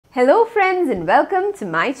Hello friends and welcome to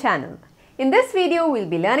my channel. In this video we'll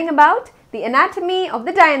be learning about the anatomy of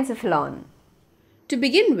the diencephalon. To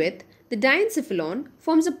begin with, the diencephalon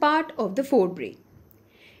forms a part of the forebrain.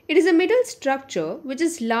 It is a middle structure which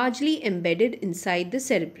is largely embedded inside the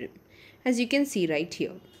cerebrum, as you can see right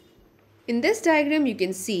here. In this diagram you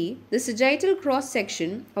can see the sagittal cross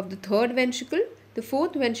section of the third ventricle, the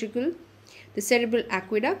fourth ventricle, the cerebral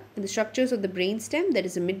aqueduct and the structures of the brainstem, that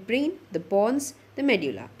is the midbrain, the pons, the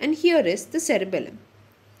medulla, and here is the cerebellum.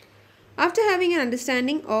 After having an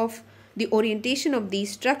understanding of the orientation of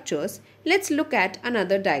these structures, let's look at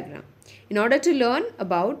another diagram in order to learn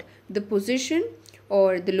about the position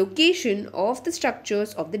or the location of the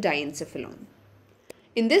structures of the diencephalon.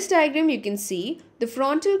 In this diagram you can see the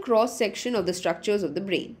frontal cross section of the structures of the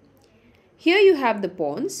brain. Here you have the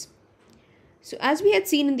pons. So as we had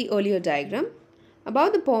seen in the earlier diagram,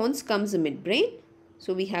 above the pons comes the midbrain.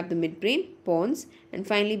 So we have the midbrain, pons, and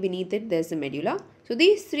finally beneath it there's the medulla. So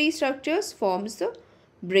these three structures forms the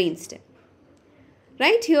brainstem.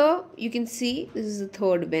 Right here you can see this is the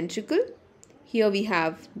third ventricle. Here we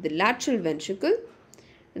have the lateral ventricle.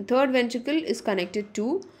 And third ventricle is connected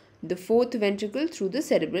to the fourth ventricle through the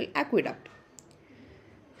cerebral aqueduct.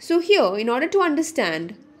 So here, in order to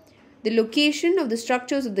understand the location of the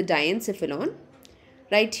structures of the diencephalon,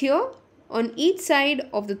 right here on each side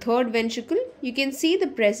of the third ventricle, you can see the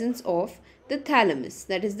presence of the thalamus,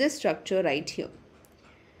 that is this structure right here.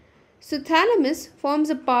 So thalamus forms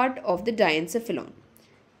a part of the diencephalon.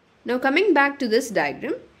 Now coming back to this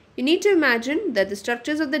diagram, you need to imagine that the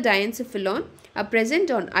structures of the diencephalon are present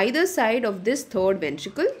on either side of this third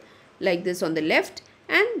ventricle, like this on the left,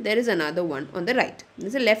 and there is another one on the right. This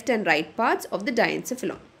is the left and right parts of the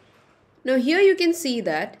diencephalon. Now here you can see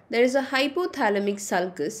that there is a hypothalamic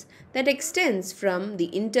sulcus that extends from the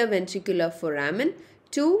interventricular foramen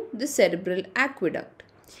to the cerebral aqueduct,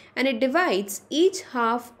 and it divides each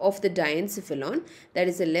half of the diencephalon, that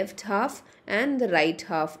is the left half and the right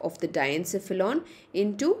half of the diencephalon,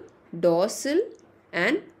 into dorsal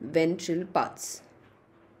and ventral parts.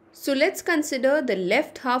 So let's consider the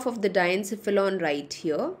left half of the diencephalon right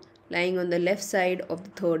here, lying on the left side of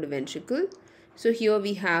the third ventricle. So here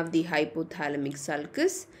we have the hypothalamic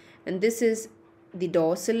sulcus, and this is the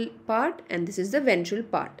dorsal part and this is the ventral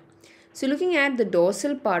part. So looking at the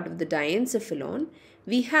dorsal part of the diencephalon,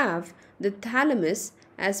 we have the thalamus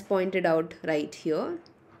as pointed out right here.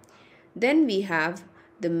 Then we have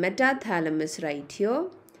the metathalamus right here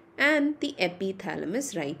and the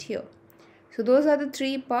epithalamus right here. So those are the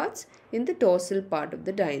three parts in the dorsal part of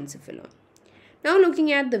the diencephalon. Now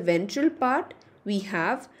looking at the ventral part, we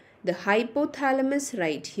have the hypothalamus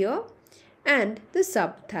right here and the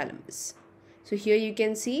subthalamus. So here you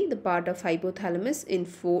can see the part of hypothalamus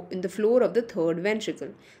in the floor of the third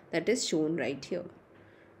ventricle, that is shown right here.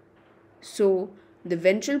 So the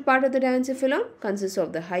ventral part of the diencephalon consists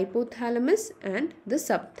of the hypothalamus and the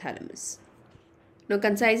subthalamus. Now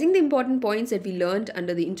concising the important points that we learned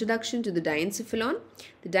under the introduction to the diencephalon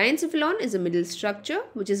is a middle structure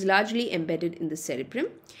which is largely embedded in the cerebrum.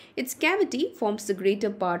 Its cavity forms the greater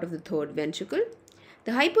part of the third ventricle.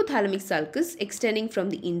 The hypothalamic sulcus, extending from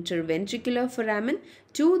the interventricular foramen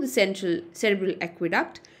to the central cerebral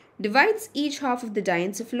aqueduct, divides each half of the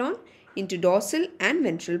diencephalon into dorsal and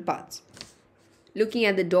ventral parts. Looking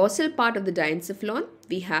at the dorsal part of the diencephalon,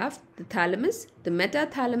 we have the thalamus, the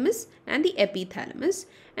metathalamus and the epithalamus,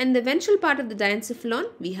 and the ventral part of the diencephalon,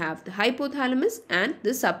 we have the hypothalamus and the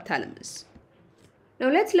subthalamus. Now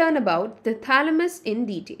let's learn about the thalamus in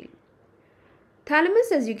detail.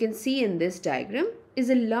 Thalamus, as you can see in this diagram, is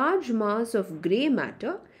a large mass of grey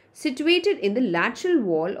matter situated in the lateral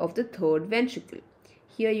wall of the third ventricle.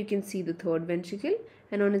 Here you can see the third ventricle,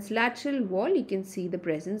 and on its lateral wall you can see the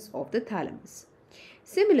presence of the thalamus.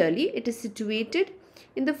 Similarly, it is situated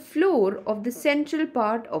in the floor of the central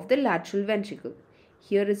part of the lateral ventricle.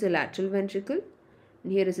 Here is the lateral ventricle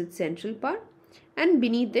and here is its central part, and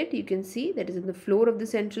beneath it you can see that is in the floor of the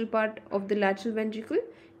central part of the lateral ventricle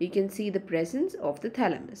you can see the presence of the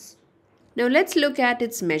thalamus. Now let's look at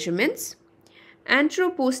its measurements.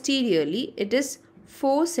 Anteroposteriorly it is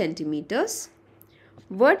 4 centimeters.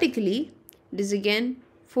 Vertically it is again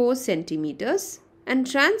 4 centimeters, and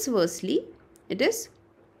transversely it is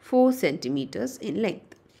 4 centimeters in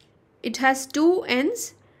length. It has two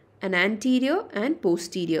ends, an anterior and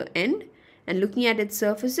posterior end, and looking at its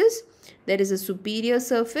surfaces, there is a superior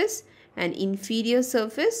surface, an inferior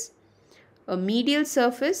surface, a medial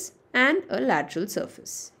surface and a lateral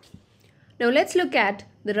surface. Now let's look at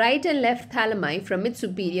the right and left thalami from its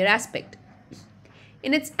superior aspect.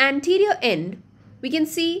 In its anterior end, we can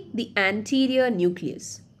see the anterior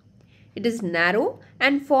nucleus. It is narrow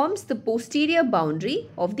and forms the posterior boundary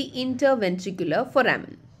of the interventricular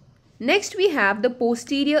foramen. Next we have the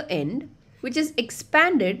posterior end, which is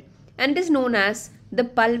expanded and is known as the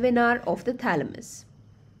pulvinar of the thalamus.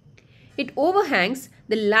 It overhangs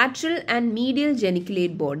the lateral and medial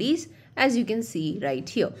geniculate bodies, as you can see right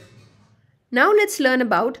here. Now let's learn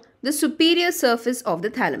about the superior surface of the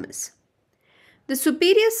thalamus. The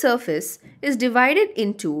superior surface is divided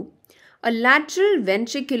into a lateral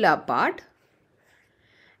ventricular part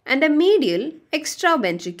and a medial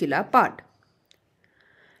extraventricular part.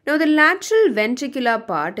 Now the lateral ventricular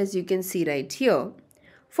part, as you can see right here,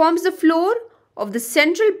 forms the floor of the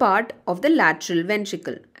central part of the lateral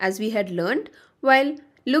ventricle, as we had learned while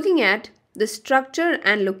looking at the structure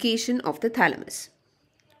and location of the thalamus.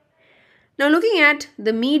 Now looking at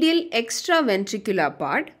the medial extraventricular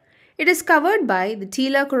part, it is covered by the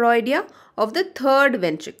tela choroidea of the third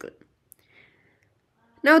ventricle.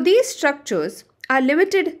 Now these structures are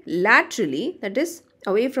limited laterally, that is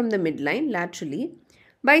away from the midline laterally,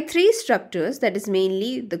 by three structures, that is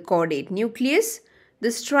mainly the caudate nucleus, the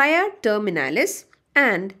stria terminalis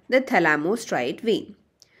and the thalamostriate vein.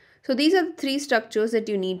 So these are the three structures that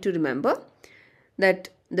you need to remember, that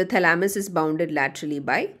the thalamus is bounded laterally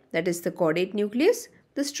by, that is the caudate nucleus,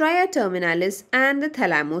 the stria terminalis and the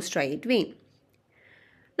thalamostriate vein.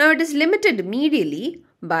 Now it is limited medially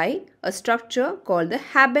by a structure called the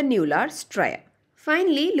habenular stria.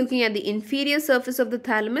 Finally, looking at the inferior surface of the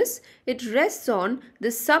thalamus, it rests on the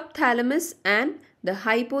subthalamus and the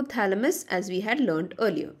hypothalamus, as we had learned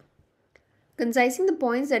earlier. Concising the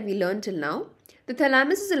points that we learned till now, the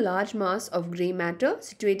thalamus is a large mass of grey matter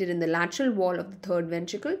situated in the lateral wall of the third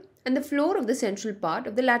ventricle and the floor of the central part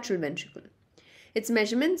of the lateral ventricle. Its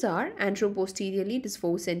measurements are anteroposteriorly it is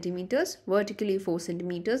 4 cm, vertically 4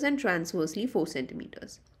 cm and transversely 4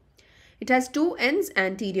 cm. It has two ends,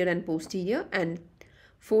 anterior and posterior, and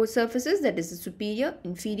four surfaces, that is the superior,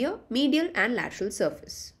 inferior, medial and lateral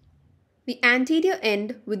surface. The anterior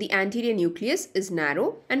end with the anterior nucleus is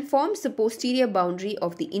narrow and forms the posterior boundary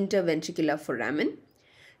of the interventricular foramen.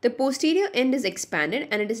 The posterior end is expanded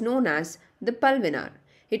and it is known as the pulvinar.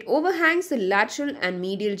 It overhangs the lateral and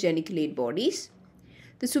medial geniculate bodies.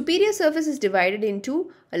 The superior surface is divided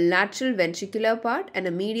into a lateral ventricular part and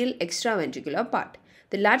a medial extraventricular part.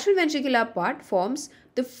 The lateral ventricular part forms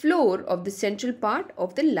the floor of the central part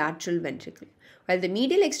of the lateral ventricle, while the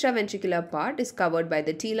medial extraventricular part is covered by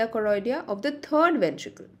the tela choroidea of the third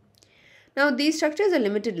ventricle. Now these structures are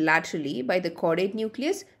limited laterally by the caudate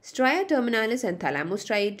nucleus, stria terminalis and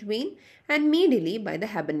thalamostriate vein, and medially by the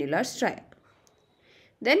habenular stria.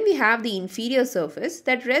 Then we have the inferior surface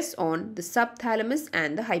that rests on the subthalamus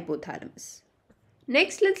and the hypothalamus.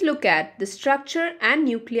 Next, let's look at the structure and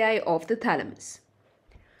nuclei of the thalamus.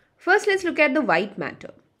 First, let's look at the white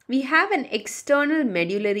matter. We have an external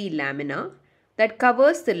medullary lamina that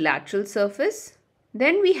covers the lateral surface.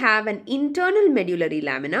 Then we have an internal medullary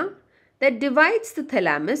lamina that divides the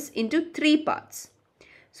thalamus into three parts.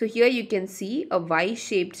 So here you can see a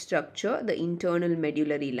Y-shaped structure, the internal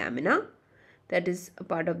medullary lamina, that is a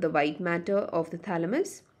part of the white matter of the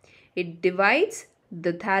thalamus. It divides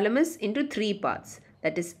the thalamus into three parts,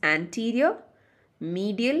 that is anterior,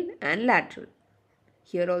 medial and lateral.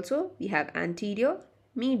 Here also we have anterior,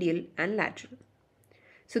 medial and lateral.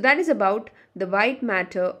 So that is about the white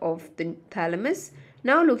matter of the thalamus.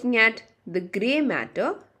 Now looking at the grey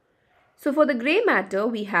matter. So for the grey matter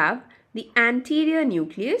we have the anterior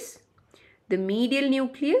nucleus, the medial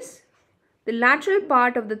nucleus, the lateral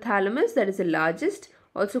part of the thalamus, that is the largest,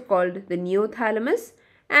 also called the neothalamus,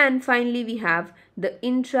 and finally we have the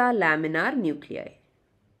intralaminar nuclei.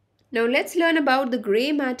 Now let's learn about the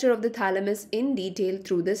grey matter of the thalamus in detail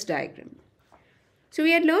through this diagram. So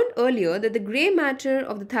we had learned earlier that the grey matter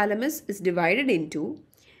of the thalamus is divided into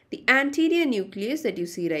the anterior nucleus that you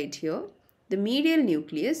see right here, the medial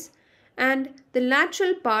nucleus, and the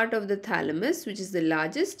lateral part of the thalamus, which is the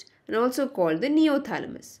largest and also called the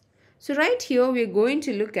neothalamus. So right here we are going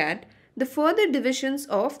to look at the further divisions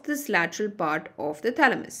of this lateral part of the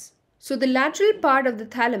thalamus. So the lateral part of the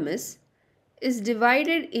thalamus is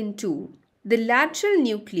divided into the lateral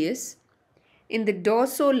nucleus in the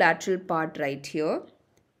dorsolateral part right here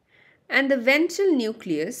and the ventral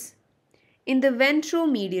nucleus in the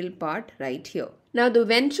ventromedial part right here. Now the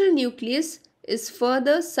ventral nucleus is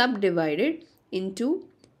further subdivided into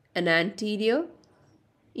an anterior,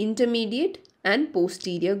 intermediate and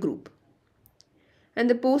posterior group. And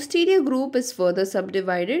the posterior group is further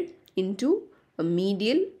subdivided into a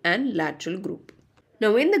medial and lateral group.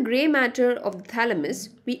 Now in the grey matter of the thalamus,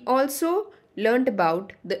 we also learnt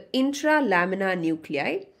about the intralaminar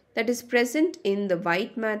nuclei that is present in the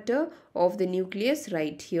white matter of the nucleus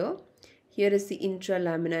right here. Here is the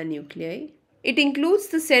intralaminar nuclei. It includes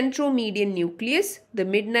the centromedian nucleus, the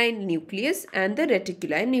midline nucleus and the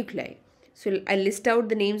reticular nuclei. So I'll list out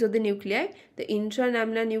the names of the nuclei. The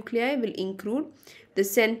intralaminar nuclei will include the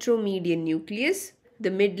centromedian nucleus, the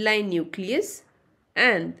midline nucleus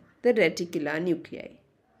and the reticular nuclei.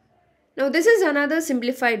 Now this is another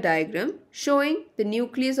simplified diagram showing the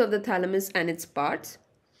nucleus of the thalamus and its parts.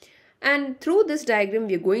 And through this diagram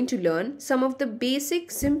we are going to learn some of the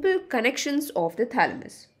basic simple connections of the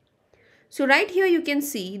thalamus. So right here you can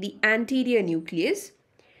see the anterior nucleus.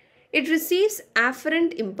 It receives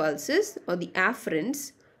afferent impulses or the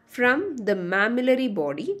afferents from the mammillary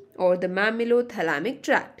body or the mammillothalamic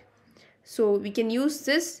tract. So we can use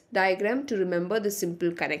this diagram to remember the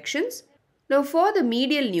simple connections. Now for the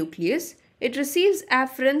medial nucleus, it receives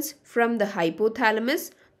afferents from the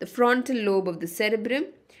hypothalamus, the frontal lobe of the cerebrum,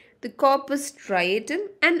 the corpus striatum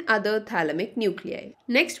and other thalamic nuclei.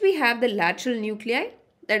 Next we have the lateral nuclei,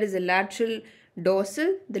 that is the lateral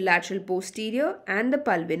dorsal, the lateral posterior and the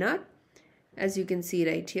pulvinar, as you can see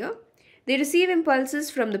right here. They receive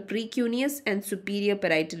impulses from the precuneus and superior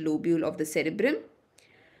parietal lobule of the cerebrum.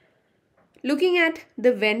 Looking at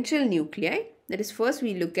the ventral nuclei, that is first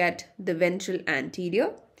we look at the ventral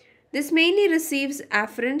anterior. This mainly receives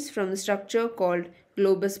afferents from the structure called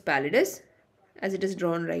globus pallidus, as it is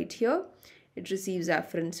drawn right here. It receives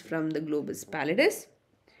afferents from the globus pallidus.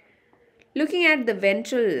 Looking at the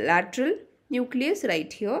ventral lateral nucleus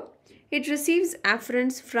right here, it receives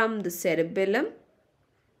afferents from the cerebellum.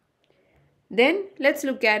 Then let's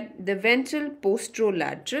look at the ventral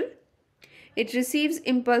posterolateral. It receives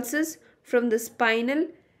impulses from the spinal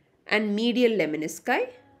and medial lemnisci,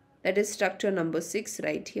 that is structure number 6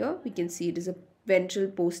 right here. We can see it is a ventral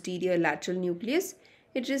posterior lateral nucleus.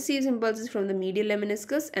 It receives impulses from the medial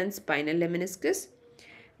lemniscus and spinal lemniscus.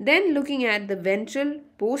 Then looking at the ventral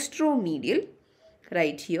posteromedial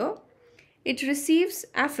right here, it receives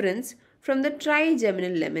afferents from the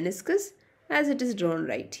trigeminal lemniscus, as it is drawn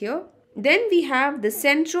right here. Then we have the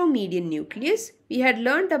centromedian nucleus. We had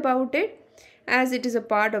learnt about it as it is a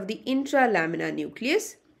part of the intralaminar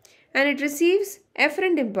nucleus, and it receives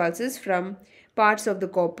efferent impulses from parts of the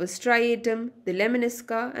corpus striatum, the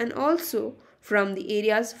lemnisca and also from the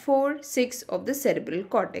areas 4, 6 of the cerebral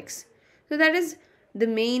cortex. So that is the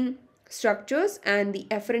main structures and the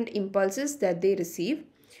efferent impulses that they receive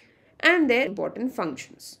and their important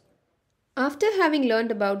functions. After having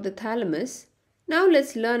learned about the thalamus, now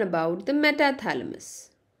let's learn about the metathalamus.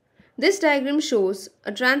 This diagram shows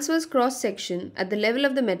a transverse cross section at the level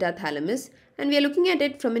of the metathalamus, and we are looking at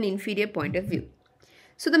it from an inferior point of view.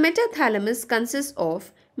 So the metathalamus consists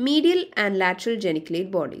of medial and lateral geniculate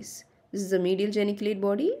bodies. This is the medial geniculate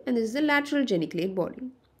body and this is the lateral geniculate body.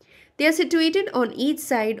 They are situated on each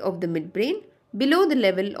side of the midbrain below the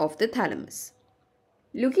level of the thalamus.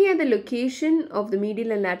 Looking at the location of the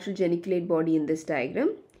medial and lateral geniculate body in this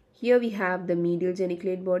diagram, here we have the medial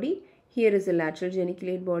geniculate body, here is the lateral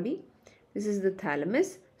geniculate body. This is the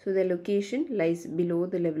thalamus, so the location lies below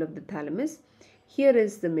the level of the thalamus. Here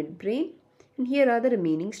is the midbrain and here are the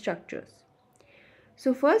remaining structures.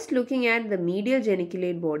 So first looking at the medial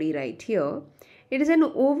geniculate body right here, it is an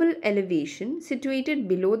oval elevation situated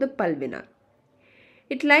below the pulvinar.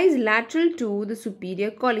 It lies lateral to the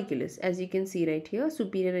superior colliculus, as you can see right here.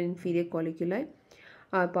 Superior and inferior colliculi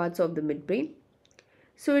are parts of the midbrain.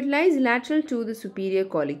 So it lies lateral to the superior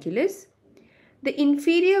colliculus. The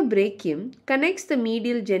inferior brachium connects the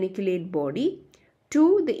medial geniculate body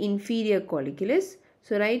to the inferior colliculus.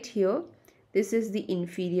 So right here, this is the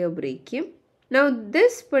inferior brachium. Now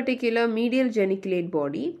this particular medial geniculate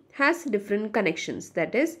body has different connections,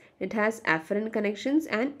 that is, it has afferent connections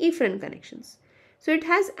and efferent connections. So it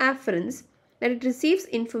has afferents, that it receives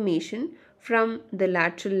information from the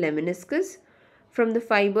lateral lemniscus, from the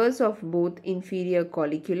fibers of both inferior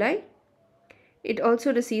colliculi. It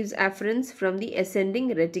also receives afferents from the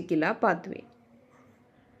ascending reticular pathway.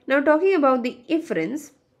 Now talking about the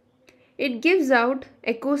efferents, it gives out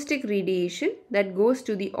acoustic radiation that goes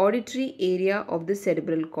to the auditory area of the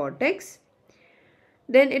cerebral cortex.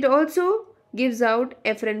 Then it also gives out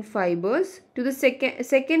efferent fibers to the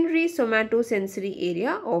secondary somatosensory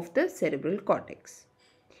area of the cerebral cortex.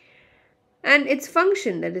 And its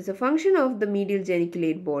function, that is a function of the medial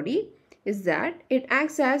geniculate body, is that it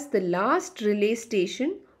acts as the last relay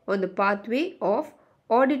station on the pathway of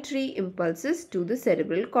auditory impulses to the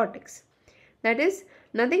cerebral cortex. That is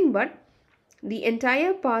nothing but the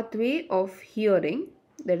entire pathway of hearing,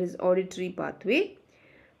 that is auditory pathway,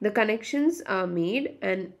 the connections are made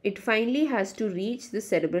and it finally has to reach the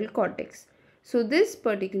cerebral cortex. So this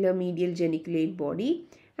particular medial geniculate body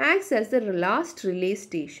acts as the last relay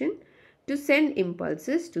station to send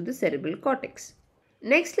impulses to the cerebral cortex.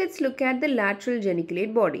 Next, let's look at the lateral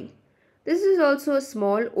geniculate body. This is also a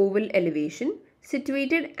small oval elevation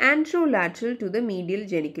situated anterolateral to the medial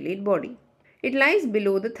geniculate body. It lies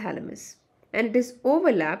below the thalamus and it is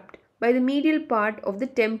overlapped by the medial part of the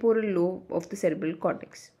temporal lobe of the cerebral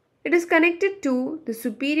cortex. It is connected to the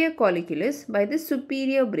superior colliculus by the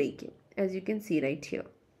superior brachium, as you can see right here.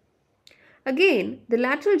 Again, the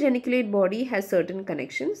lateral geniculate body has certain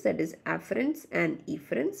connections, that is afferents and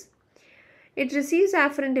efferents. It receives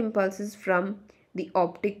afferent impulses from the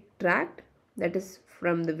optic tract, that is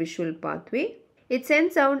from the visual pathway. It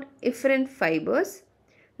sends out efferent fibers,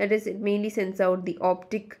 that is it mainly sends out the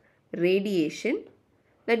optic radiation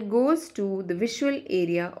that goes to the visual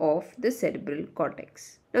area of the cerebral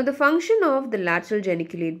cortex. Now the function of the lateral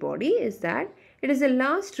geniculate body is that it is the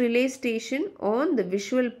last relay station on the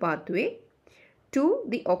visual pathway to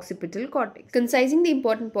the occipital cortex. Concising the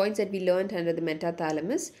important points that we learned under the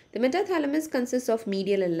metathalamus consists of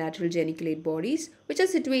medial and lateral geniculate bodies which are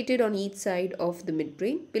situated on each side of the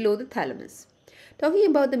midbrain below the thalamus. Talking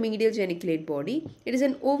about the medial geniculate body, it is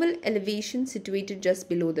an oval elevation situated just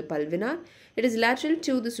below the pulvinar. It is lateral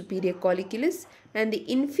to the superior colliculus and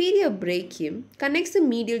the inferior brachium connects the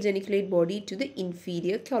medial geniculate body to the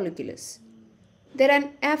inferior colliculus. There are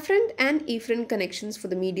afferent and efferent connections for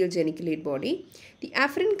the medial geniculate body. The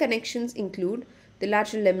afferent connections include the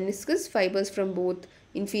lateral lemniscus, fibers from both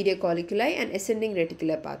inferior colliculi and ascending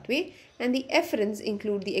reticular pathway, and the efferents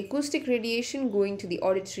include the acoustic radiation going to the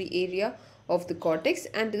auditory area of the cortex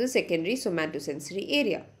and to the secondary somatosensory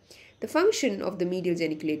area. The function of the medial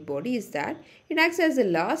geniculate body is that it acts as the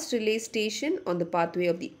last relay station on the pathway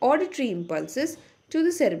of the auditory impulses to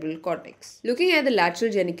the cerebral cortex. Looking at the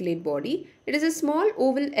lateral geniculate body, it is a small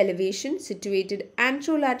oval elevation situated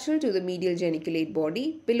anterolateral to the medial geniculate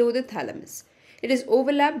body below the thalamus. It is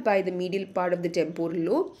overlapped by the medial part of the temporal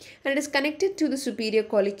lobe and it is connected to the superior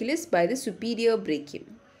colliculus by the superior brachium.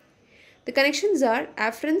 The connections are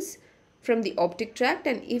afferents from the optic tract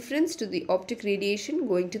and efferents to the optic radiation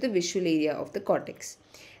going to the visual area of the cortex.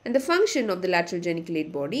 And the function of the lateral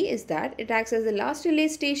geniculate body is that it acts as the last relay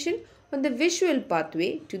station on the visual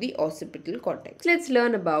pathway to the occipital cortex. Let's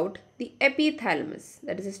learn about the epithalamus,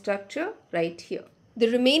 that is a structure right here. The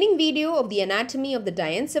remaining video of the anatomy of the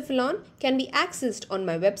diencephalon can be accessed on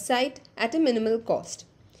my website at a minimal cost.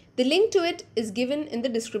 The link to it is given in the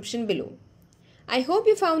description below. I hope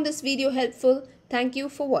you found this video helpful. Thank you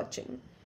for watching.